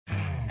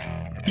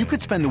You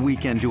could spend the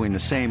weekend doing the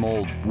same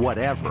old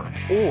whatever,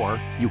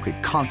 or you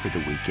could conquer the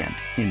weekend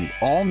in the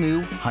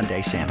all-new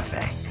Hyundai Santa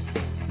Fe.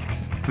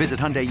 Visit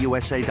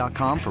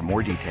HyundaiUSA.com for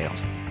more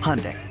details.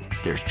 Hyundai,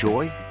 there's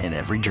joy in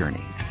every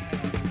journey.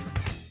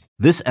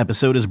 This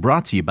episode is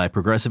brought to you by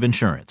Progressive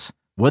Insurance.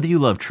 Whether you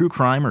love true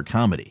crime or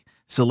comedy,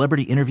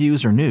 celebrity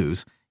interviews or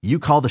news, you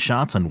call the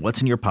shots on what's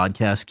in your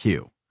podcast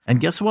queue. And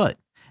guess what?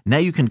 Now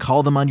you can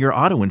call them on your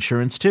auto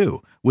insurance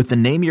too with the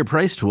Name Your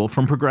Price tool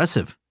from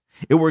Progressive.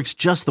 It works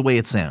just the way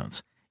it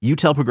sounds. You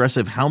tell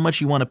Progressive how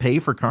much you want to pay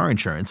for car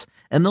insurance,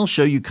 and they'll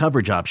show you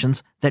coverage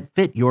options that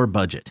fit your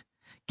budget.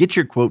 Get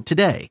your quote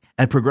today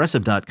at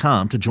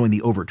Progressive.com to join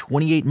the over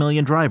 28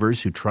 million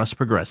drivers who trust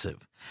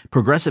Progressive.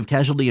 Progressive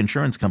Casualty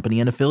Insurance Company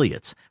and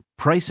Affiliates.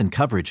 Price and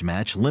coverage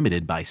match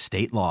limited by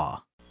state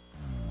law.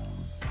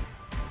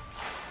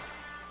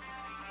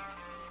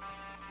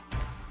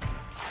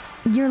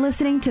 You're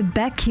listening to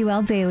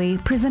BetQL Daily,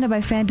 presented by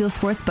FanDuel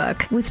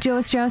Sportsbook, with Joe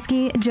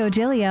Ostrowski, Joe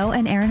Giglio,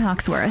 and Aaron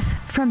Hawksworth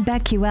from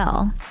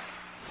BetQL.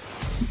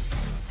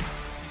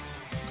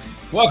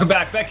 Welcome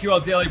back.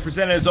 BetQL Daily,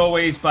 presented as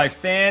always by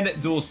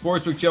FanDuel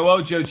Sportsbook. Joe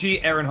O, Joe G,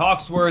 Aaron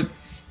Hawksworth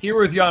here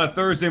with you on a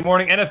Thursday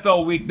morning.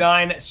 NFL Week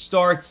 9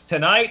 starts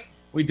tonight.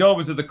 We dove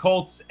into the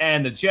Colts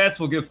and the Jets.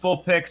 We'll give full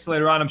picks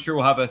later on. I'm sure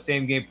we'll have a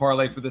same-game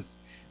parlay for this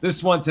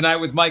one tonight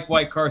with Mike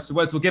White, Carson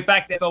Wentz. We'll get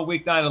back to NFL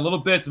Week 9 in a little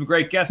bit. Some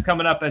great guests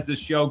coming up as this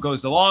show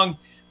goes along.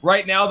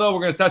 Right now, though,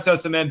 we're going to touch on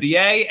some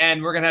NBA,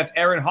 and we're going to have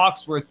Aaron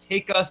Hawksworth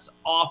take us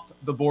off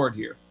the board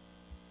here.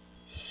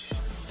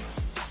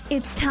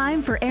 It's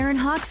time for Aaron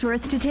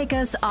Hawksworth to take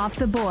us off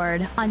the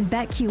board on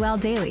BetQL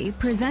Daily,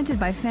 presented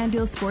by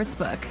FanDuel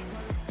Sportsbook.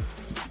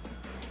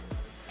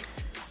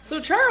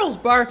 So Charles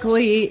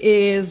Barkley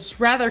is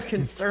rather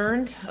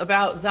concerned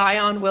about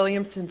Zion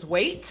Williamson's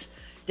weight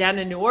down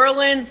in New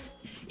Orleans.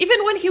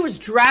 Even when he was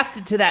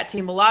drafted to that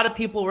team, a lot of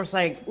people were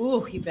saying,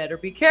 ooh, he better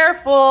be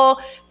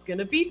careful. It's going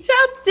to be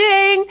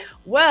tempting.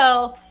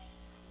 Well,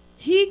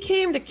 he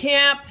came to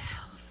camp,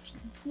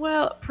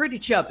 pretty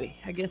chubby.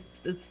 I guess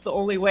that's the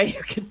only way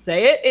you can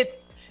say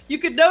it. You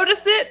could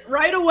notice it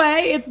right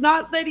away. It's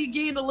not that he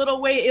gained a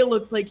little weight. It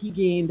looks like he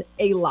gained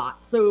a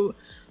lot. So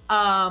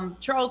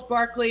Charles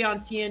Barkley on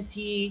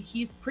TNT,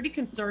 he's pretty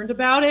concerned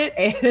about it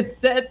and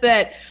said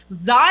that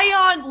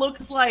Zion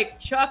looks like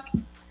Chuck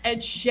and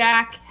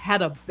Shaq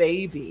had a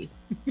baby.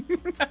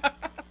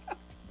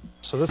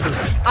 So this is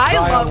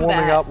Zion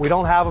warming up. We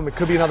don't have him. It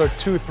could be another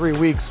 2-3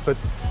 weeks. But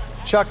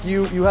Chuck,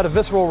 you had a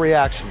visceral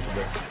reaction to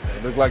this.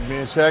 It looked like me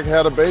and Shaq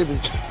had a baby.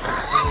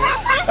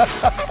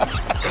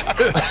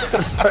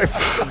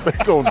 That's what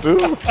they gonna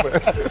do, man.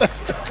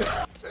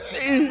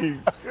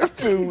 Dang, this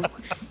dude,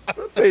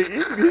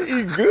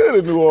 he good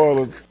in New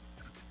Orleans.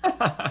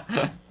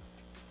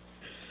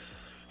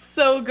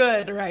 So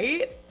good,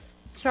 right?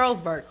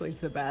 Charles Barkley's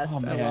the best.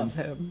 Oh, I love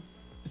him.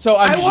 So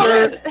I'm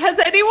sure. Has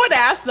anyone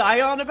asked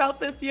Zion about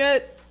this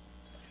yet?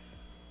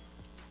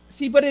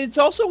 See, but it's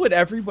also what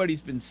everybody's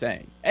been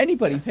saying.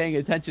 Anybody paying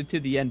attention to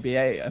the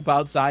NBA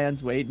about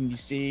Zion's weight, and you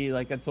see,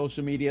 like on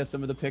social media,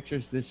 some of the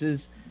pictures. This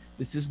is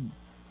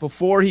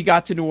before he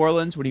got to New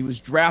Orleans, when he was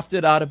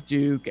drafted out of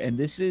Duke, and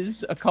this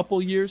is a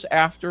couple years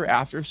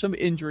after some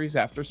injuries,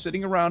 after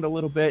sitting around a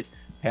little bit.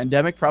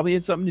 Pandemic probably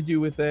had something to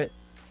do with it,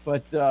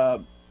 but.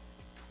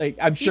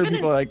 I'm sure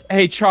people are like,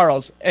 hey,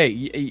 Charles,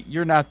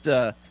 you're not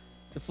the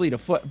fleet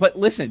of foot. But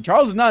listen,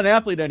 Charles is not an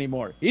athlete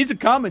anymore. He's a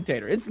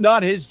commentator. It's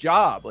not his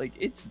job.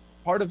 It's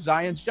part of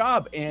Zion's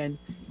job. And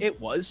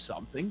it was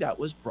something that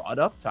was brought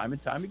up time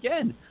and time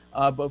again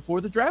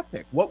before the draft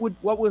pick. What would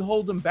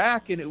hold him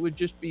back? And it would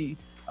just be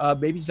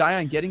maybe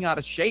Zion getting out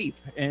of shape.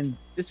 And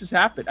this has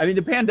happened. I mean,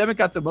 the pandemic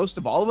got the most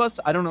of all of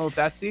us. I don't know if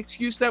that's the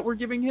excuse that we're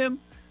giving him.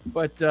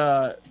 But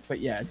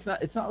yeah,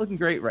 it's not looking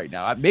great right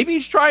now. Maybe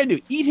he's trying to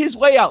eat his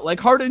way out like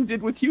Harden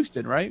did with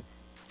Houston, right?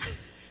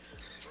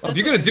 Well, if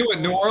you're going to do it,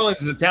 New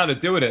Orleans is a town to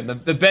do it in. The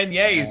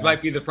beignets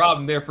might be the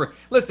problem there.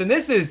 Listen,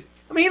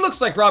 he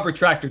looks like Robert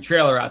Tractor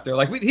Trailer out there.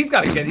 Like he's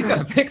got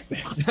to fix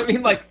this. I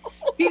mean, like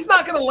he's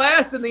not going to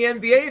last in the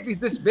NBA if he's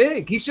this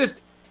big. He's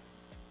just,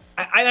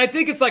 I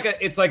think it's like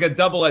a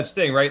double-edged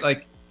thing, right?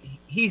 Like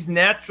he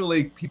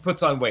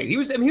puts on weight. He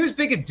was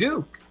big at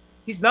Duke.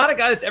 He's not a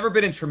guy that's ever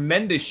been in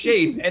tremendous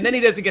shape, and then he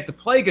doesn't get to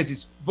play because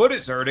his foot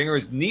is hurting or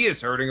his knee is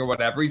hurting or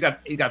whatever. He's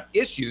got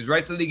issues,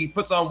 right? So that he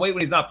puts on weight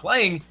when he's not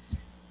playing.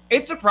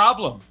 It's a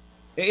problem.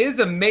 It is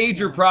a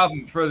major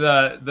problem for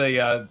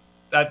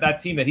that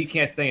team that he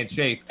can't stay in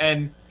shape.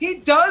 And he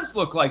does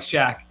look like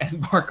Shaq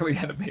and Barkley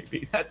had a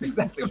baby. That's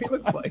exactly what he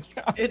looks like.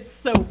 It's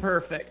so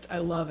perfect. I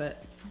love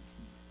it.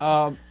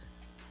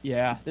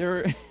 Yeah,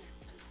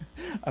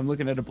 I'm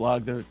looking at a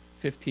blog. They're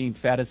 15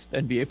 fattest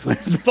NBA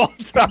players of all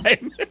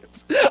time.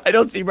 I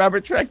don't see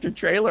Robert Tractor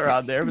Trailer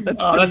on there, but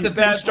that's a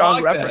bad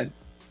strong reference.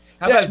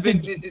 How about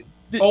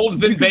old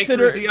Vin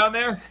Baker? Is he on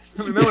there?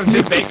 Remember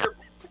Vin Baker?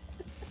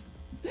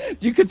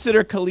 Do you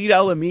consider Khalid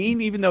El-Amin,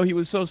 even though he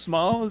was so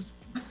small, as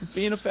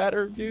being a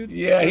fatter dude?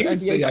 Yeah, he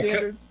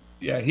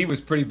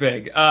was pretty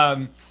big.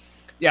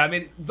 Yeah, I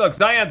mean, look,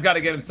 Zion's got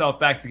to get himself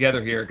back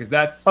together here because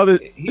that's.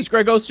 There's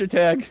Greg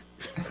Ostertag.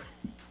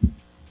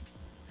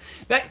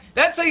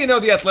 That's how you know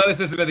the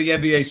athleticism of the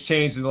NBA's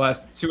changed in the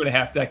last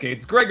 2.5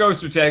 decades. Greg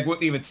Ostertag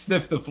wouldn't even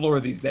sniff the floor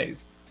these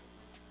days.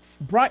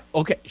 Right.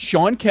 Okay.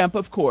 Sean Kemp,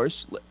 of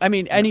course. I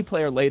mean, any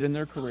player late in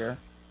their career.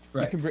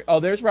 Right.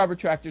 There's Robert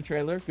Tractor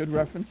Trailer. Good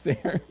reference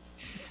there.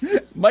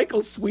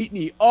 Michael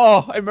Sweetney.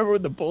 Oh, I remember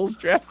when the Bulls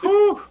drafted.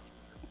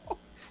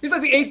 He's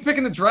like the 8th pick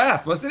in the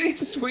draft, wasn't he,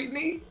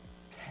 Sweetney?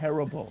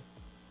 Terrible.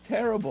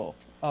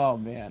 Oh,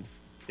 man.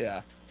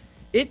 Yeah.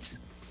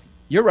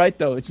 You're right,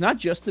 though. It's not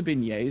just the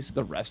beignets.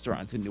 The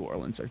restaurants in New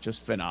Orleans are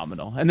just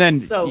phenomenal. And then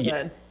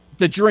good.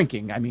 The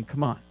drinking. I mean,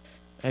 come on.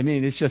 I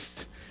mean, it's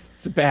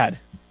bad.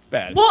 It's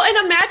bad. Well,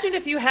 and imagine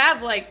if you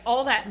have like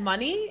all that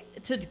money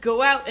to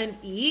go out and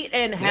eat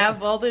and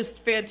have all this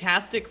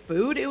fantastic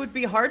food. It would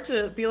be hard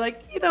to be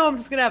like, I'm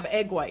just going to have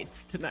egg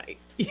whites tonight.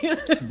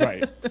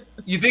 Right.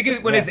 You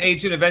think when his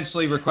agent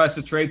eventually requests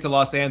a trade to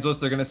Los Angeles,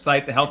 they're going to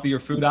cite the healthier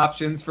food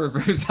options for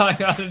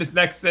Zion in his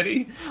next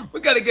city?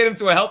 We got to get him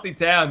to a healthy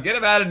town. Get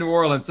him out of New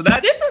Orleans. So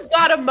this has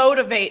got to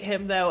motivate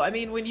him, though. I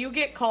mean, when you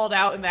get called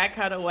out in that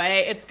kind of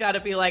way, it's got to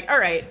be like, all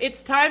right,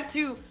 it's time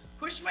to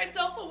push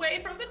myself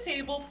away from the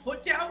table,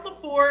 put down the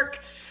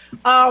fork,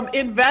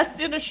 invest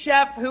in a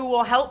chef who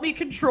will help me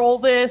control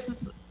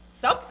this.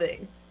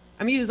 Something.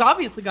 I mean, he's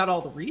obviously got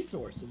all the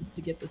resources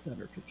to get this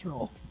under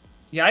control.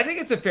 Yeah, I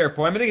think it's a fair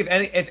point. I think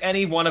if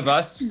any one of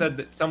us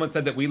someone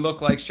said that we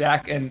look like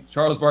Shaq and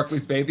Charles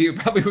Barkley's baby, it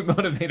probably would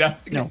motivate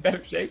us to get in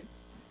better shape.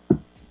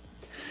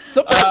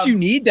 Sometimes you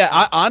need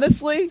that.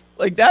 Honestly,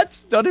 like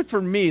that's done it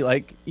for me.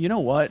 Like, you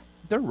know what?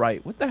 They're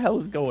right. What the hell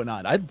is going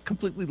on? I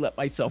completely let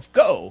myself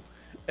go.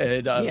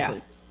 And I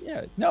was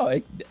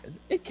like,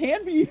 it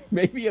can be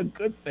maybe a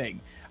good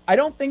thing. I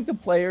don't think the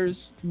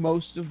players,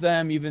 most of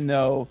them, even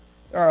though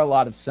there are a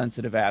lot of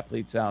sensitive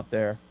athletes out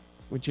there,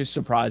 which is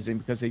surprising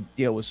because they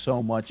deal with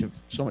so much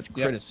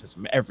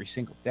criticism every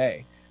single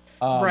day.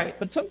 Right.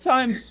 But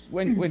sometimes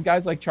when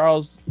guys like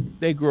Charles,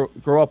 they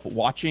grow up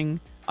watching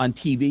on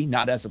TV,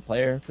 not as a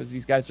player because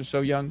these guys are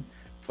so young,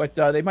 but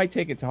they might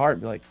take it to heart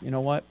and be like, you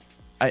know what?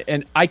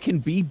 I can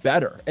be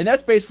better. And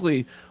that's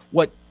basically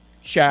what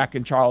Shaq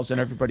and Charles and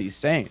everybody is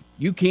saying.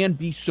 You can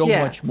be so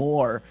much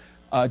more.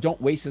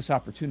 Don't waste this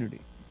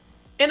opportunity.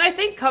 And I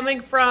think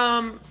coming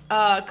from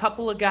a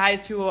couple of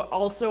guys who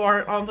also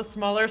aren't on the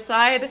smaller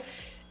side,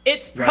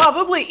 it's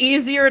probably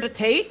easier to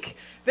take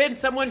than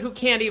someone who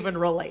can't even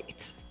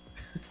relate.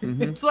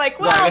 Mm-hmm. It's like,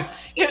 well,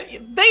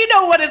 they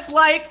know what it's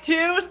like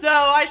too, so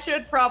I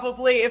should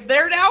probably, if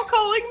they're now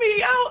calling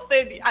me out,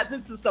 then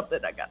this is something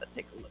I got to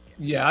take a look at.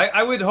 Yeah,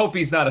 I would hope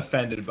he's not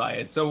offended by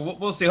it. So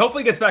we'll see.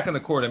 Hopefully he gets back on the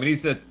court. I mean,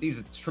 he's a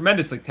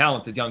tremendously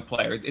talented young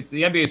player. The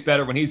NBA is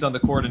better when he's on the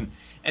court and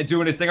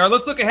doing his thing. All right,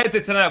 let's look ahead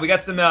to tonight. We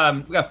got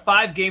we got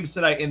 5 games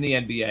tonight in the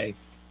NBA.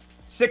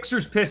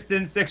 Sixers,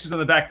 Pistons. Sixers on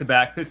the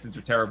back-to-back. Pistons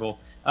are terrible.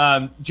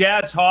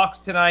 Jazz, Hawks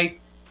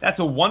tonight. That's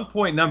a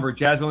 1-point number.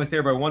 Jazz only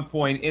favored by 1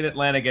 point in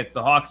Atlanta against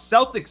the Hawks.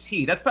 Celtics,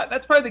 Heat. That's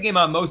probably the game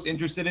I'm most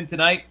interested in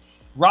tonight.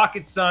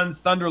 Rockets, Suns,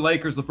 Thunder,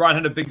 Lakers. LeBron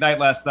had a big night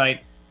last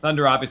night.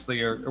 Thunder,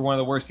 obviously, are one of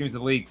the worst teams in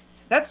the league.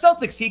 That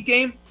Celtics Heat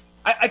game,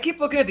 I keep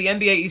looking at the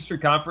NBA Eastern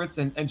Conference,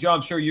 and Joe,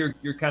 I'm sure you're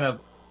kind of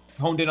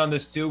honed in on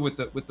this too with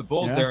the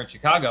Bulls there in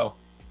Chicago.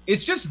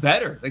 It's just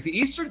better. Like the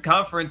Eastern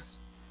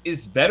Conference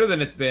is better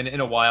than it's been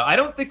in a while. I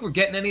don't think we're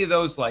getting any of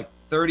those like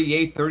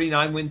 38,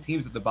 39 win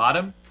teams at the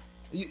bottom.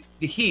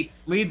 The Heat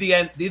lead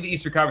the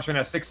Eastern Conference right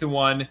now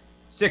 6-1.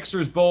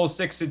 Sixers, Bulls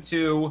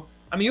 6-2.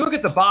 I mean, you look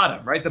at the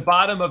bottom, right? The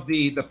bottom of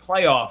the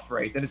playoff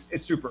race, and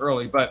it's super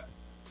early, but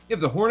you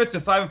have the Hornets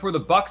at 5-4, the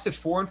Bucks at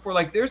 4-4.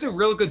 Like, there's a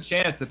real good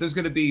chance that there's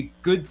going to be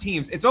good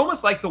teams. It's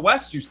almost like the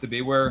West used to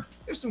be, where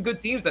there's some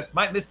good teams that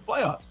might miss the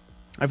playoffs.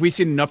 Have we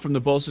seen enough from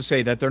the Bulls to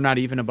say that they're not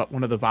even about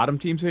one of the bottom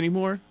teams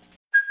anymore?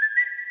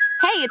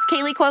 Hey, it's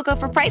Kaylee Cuoco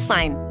for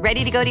Priceline.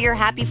 Ready to go to your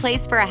happy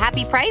place for a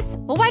happy price?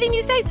 Well, why didn't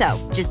you say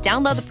so? Just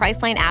download the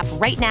Priceline app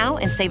right now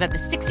and save up to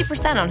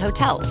 60% on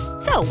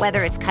hotels. So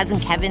whether it's Cousin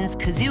Kevin's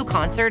Kazoo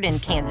Concert in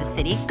Kansas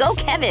City, go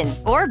Kevin,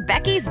 or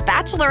Becky's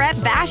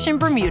Bachelorette Bash in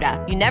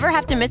Bermuda, you never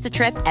have to miss a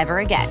trip ever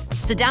again.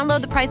 So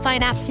download the Priceline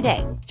app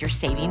today. Your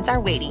savings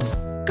are waiting.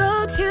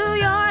 Go to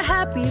your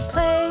happy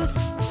place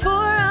for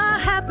a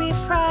happy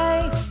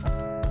price.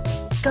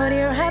 Go to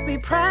your happy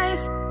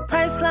price,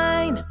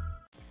 Priceline.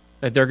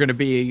 That they're going to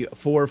be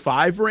 4 or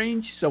 5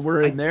 range, so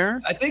we're in there.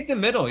 I think the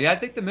middle. Yeah, I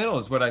think the middle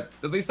is at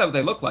least what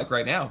they look like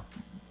right now.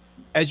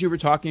 As you were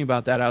talking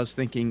about that, I was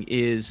thinking,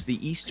 is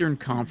the Eastern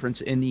Conference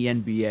in the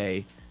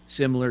NBA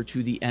similar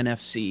to the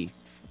NFC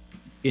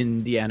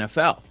in the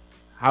NFL?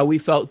 How we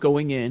felt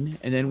going in,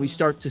 and then we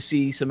start to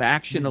see some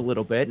action a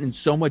little bit, and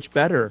so much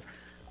better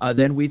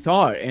than we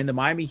thought. And the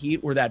Miami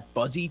Heat were that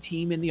buzzy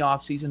team in the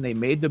offseason. They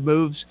made the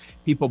moves.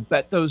 People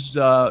bet those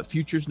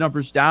futures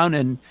numbers down,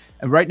 and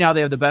right now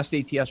they have the best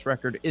ATS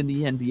record in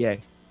the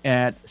NBA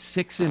at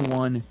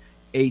 6-1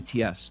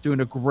 ATS.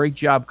 Doing a great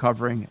job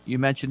covering. You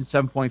mentioned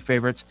 7-point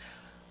favorites.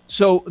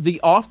 So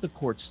the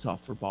off-the-court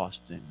stuff for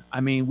Boston.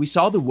 I mean, we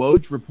saw the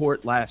Woj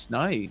report last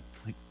night.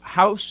 Like,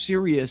 how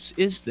serious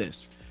is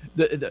this?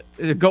 The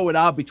going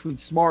out between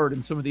Smart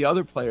and some of the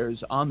other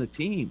players on the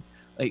team.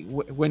 Like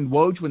when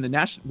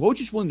Woj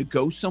is willing to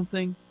go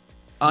something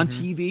on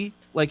TV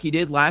like he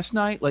did last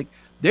night, like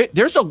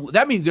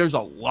that means there's a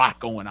lot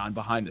going on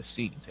behind the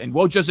scenes, and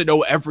Woj doesn't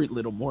know every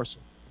little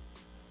morsel.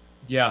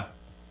 Yeah.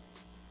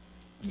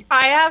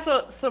 I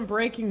have some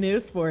breaking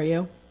news for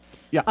you.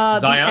 Yeah.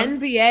 Zion?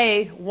 The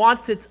NBA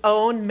wants its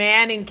own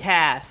Manning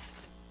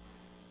cast.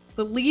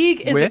 The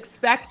league is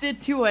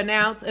expected to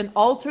announce an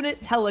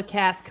alternate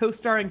telecast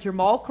co-starring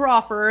Jamal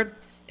Crawford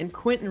and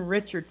Quentin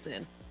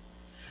Richardson.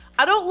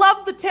 I don't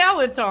love the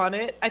talent on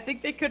it. I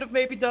think they could have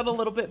maybe done a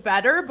little bit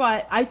better,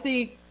 but I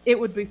think it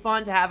would be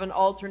fun to have an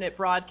alternate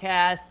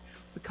broadcast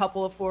with a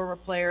couple of former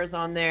players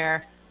on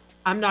there.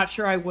 I'm not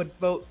sure I would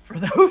vote for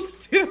those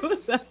two,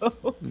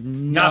 though.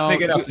 Not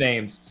big enough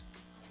names.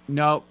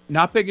 No,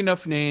 not big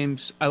enough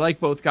names. I like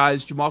both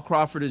guys. Jamal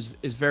Crawford is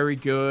very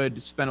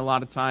good. Spent a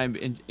lot of time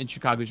in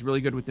Chicago. He's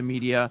really good with the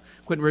media.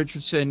 Quentin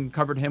Richardson,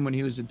 covered him when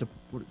he was in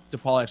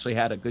DePaul. Actually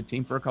had a good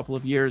team for a couple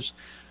of years.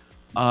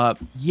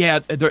 Yeah,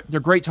 they're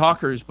great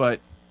talkers, but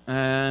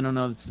I don't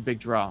know. That's the big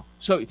draw.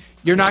 So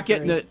you're not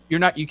getting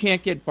you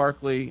can't get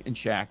Barkley and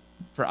Shaq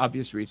for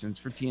obvious reasons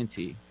for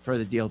TNT for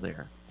the deal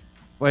there.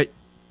 But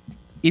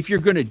if you're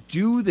going to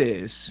do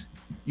this,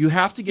 you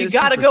have to get. You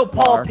got to go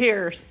Paul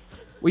Pierce.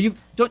 Well,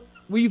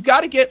 you've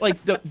got to get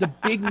like the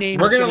big name.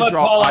 We're going to let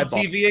Paul on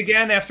TV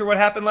again after what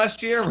happened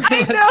last year.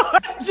 I know.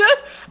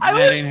 I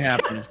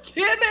was just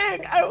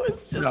kidding. I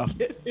was just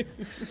kidding.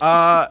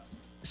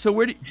 So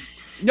where do?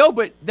 No,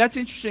 but that's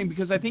interesting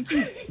because I think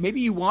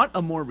maybe you want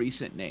a more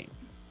recent name.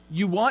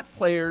 You want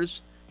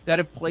players that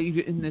have played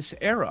in this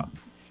era.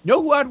 You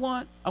know who I'd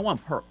want? I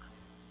want Perk.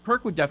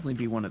 Perk would definitely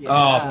be one of them.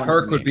 Oh,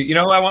 Perk would be. You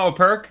know who I want with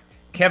Perk?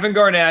 Kevin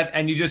Garnett,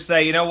 and you just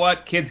say, you know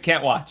what, kids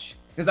can't watch.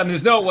 Because I mean,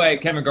 there's no way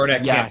Kevin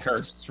Garnett can't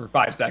curse for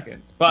 5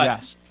 seconds.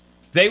 But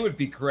they would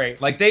be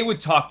great. Like they would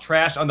talk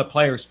trash on the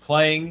players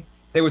playing.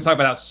 They would talk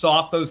about how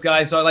soft those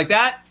guys are. Like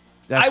that.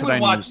 I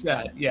would watch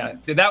that. Yeah,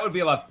 that would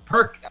be a lot.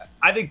 Perk.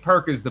 I think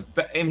Perk is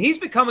and he's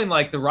becoming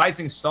like the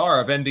rising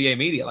star of NBA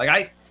media.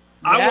 Like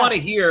I want to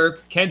hear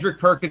Kendrick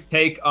Perkins'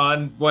 take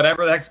on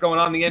whatever the heck's going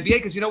on in the NBA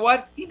because you know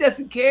what? He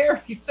doesn't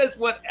care. He says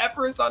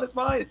whatever is on his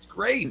mind. It's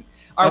great.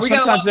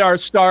 Sometimes there are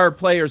star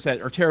players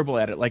that are terrible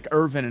at it, like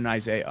Irvin and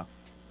Isaiah.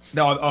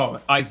 No,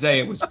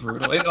 Isaiah was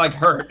brutal. It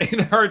hurt.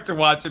 It hurt to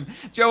watch him.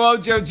 Joe O,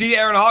 Joe G,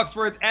 Aaron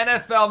Hawksworth,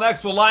 NFL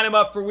Next. We'll line him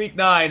up for Week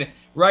 9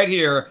 right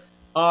here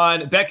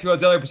on BetQL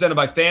Daily, presented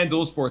by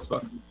FanDuel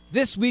Sportsbook.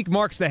 This week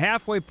marks the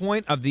halfway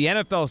point of the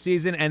NFL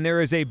season, and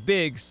there is a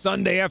big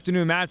Sunday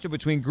afternoon matchup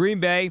between Green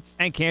Bay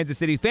and Kansas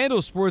City.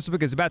 FanDuel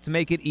Sportsbook is about to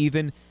make it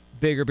even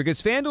bigger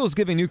because FanDuel is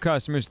giving new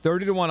customers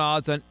 30-1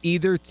 odds on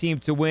either team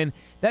to win.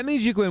 That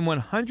means you can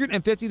win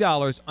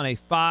 $150 on a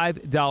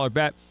 $5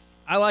 bet.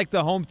 I like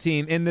the home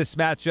team in this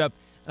matchup,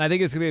 and I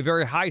think it's going to be a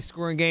very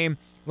high-scoring game.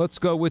 Let's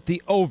go with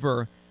the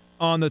over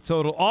on the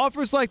total.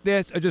 Offers like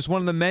this are just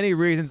one of the many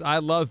reasons I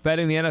love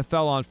betting the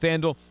NFL on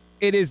FanDuel.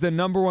 It is the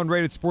 #1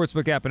 rated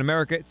sportsbook app in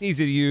America. It's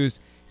easy to use,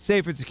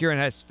 safe and secure, and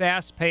has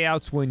fast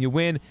payouts when you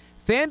win.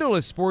 FanDuel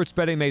is sports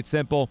betting made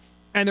simple,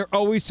 and they're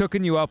always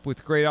hooking you up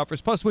with great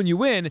offers. Plus, when you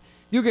win,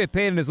 you get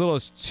paid in as little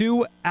as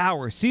 2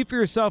 hours. See for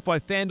yourself why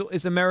FanDuel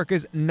is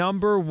America's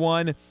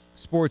 #1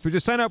 sports. We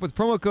just sign up with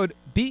promo code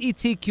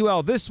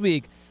BETQL this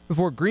week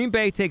before Green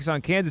Bay takes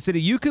on Kansas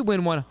City. You could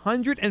win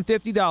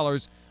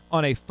 $150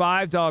 on a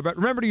 $5 bet.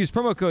 Remember to use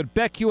promo code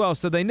BETQL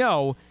so they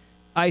know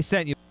I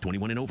sent you.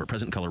 21 and over.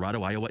 Present in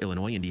Colorado, Iowa,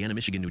 Illinois, Indiana,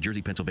 Michigan, New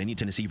Jersey, Pennsylvania,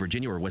 Tennessee,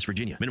 Virginia, or West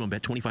Virginia. Minimum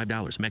bet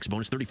 $25. Max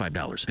bonus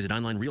 $35. Visit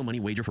online real money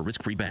wager for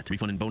risk-free bet.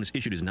 Refund and bonus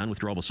issued as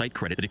non-withdrawable site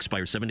credit that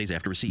expires 7 days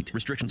after receipt.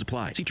 Restrictions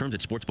apply. See terms at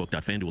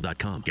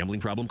sportsbook.fanduel.com. Gambling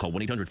problem? Call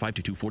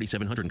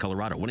 1-800-522-4700 in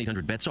Colorado.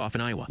 1-800-BETS-OFF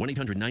in Iowa.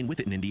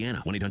 1-800-9-WITH-IT in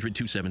Indiana.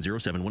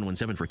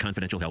 1-800-270-7117 for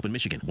confidential help in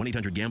Michigan.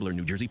 1-800-GAMBLER in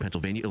New Jersey,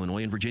 Pennsylvania,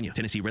 Illinois, and Virginia.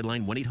 Tennessee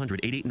Redline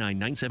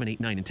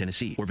 1-800-889-9789 in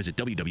Tennessee. Or visit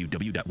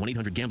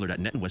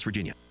www.1800gambler.net in West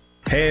Virginia.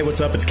 Hey, what's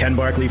up? It's Ken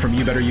Barkley from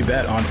You Better You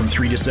Bet on from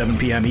 3 to 7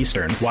 p.m.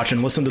 Eastern. Watch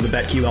and listen to the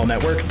BetQL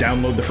Network.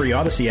 Download the free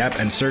Odyssey app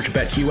and search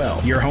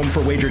BetQL. Your home for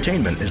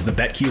wagertainment is the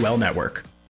BetQL Network.